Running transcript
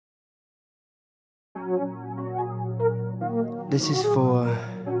This is for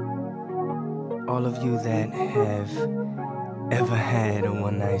all of you that have ever had a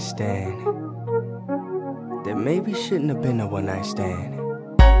one-night stand that maybe shouldn't have been a one-night stand.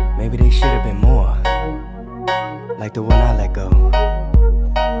 Maybe they should have been more, like the one I let go.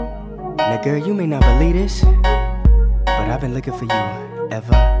 Now girl, you may not believe this, but I've been looking for you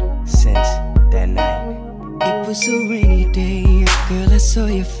ever since that night. It was a rainy day, girl, I saw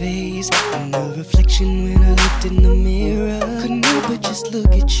your face in the reflection when I looked in the mirror. Couldn't help but just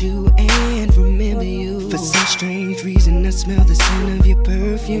look at you and remember you. For some strange reason, I smelled the scent of your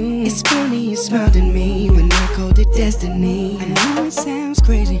perfume. It's funny you smiled at me when I called it destiny. I know it sounds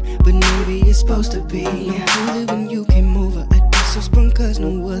crazy, but maybe it's supposed to be. I knew that when you came over, I'd be so sprung, cause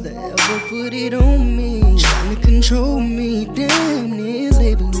no other ever put it on me. Trying to control me, damn near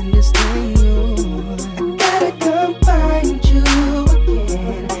labeling this thing yours. Come find you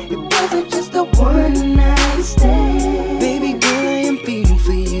again. It wasn't just a one-night stand. Baby girl, I am feeling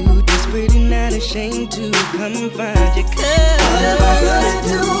for you, desperate and not ashamed to come find you. What am I gonna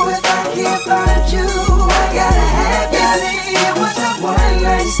do if I can't find you? I gotta have you. See, it was a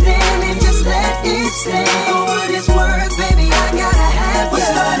one-night stand and just let it stand. For what it's worth, baby, I gotta have you. What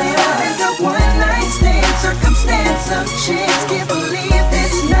started out as a one-night stand, circumstance of chance. Can't believe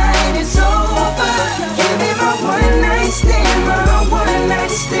this night is over. Give me my one-night stand, my one-night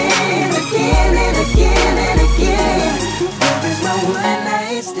stand. Again and again and again. Where is my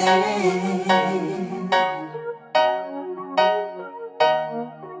one-night stand?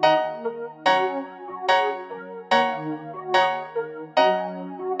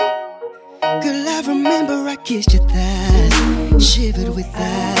 Girl, I remember I kissed your thighs, shivered with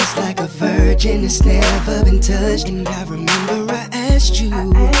eyes like a virgin that's never been touched. And I remember I asked you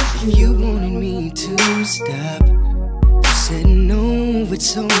if you wanted me to stop. You said no with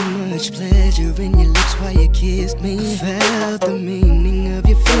so much pleasure in your lips while you kissed me. I felt the meaning of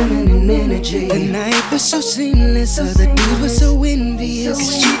your feminine energy. The night was so seamless, other dudes were so envious.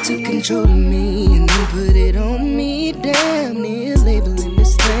 She took control of me and then put it on me, damn near labeling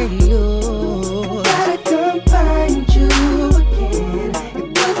this thing yours. Gotta come find you again.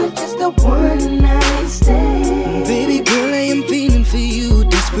 It wasn't just a one-night stand. Baby girl, I am feeling for you,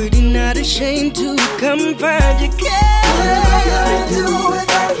 desperate and not ashamed to come find you. What am I gonna do if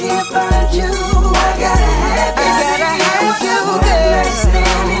I can't find you? I gotta have you. I gotta have you, one-night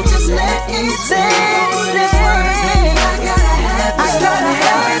stand and just let it stand. I gotta have you. I gotta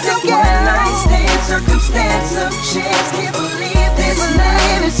have you. One-night stand, circumstance of chance. Can't believe this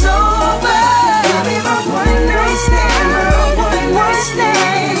night is over. Give me my one-night stand, my one-night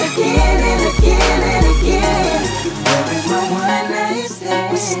stand. Again and again and again. Where is my one-night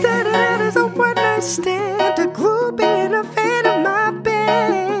stand? We started out as a one-night stand, a groupie and a fan of my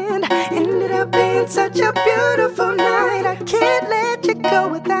band. Ended up being such a beautiful night. I can't let you go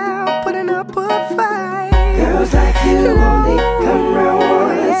without putting up a fight. Girls like you only come round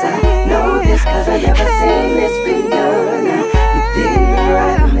once. I know this cause I never seen this been done. You did me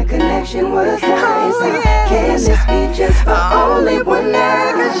right and the connection was nice. Can this be just for only one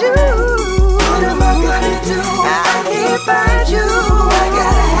night? Cause you, what am I gonna do if I can't find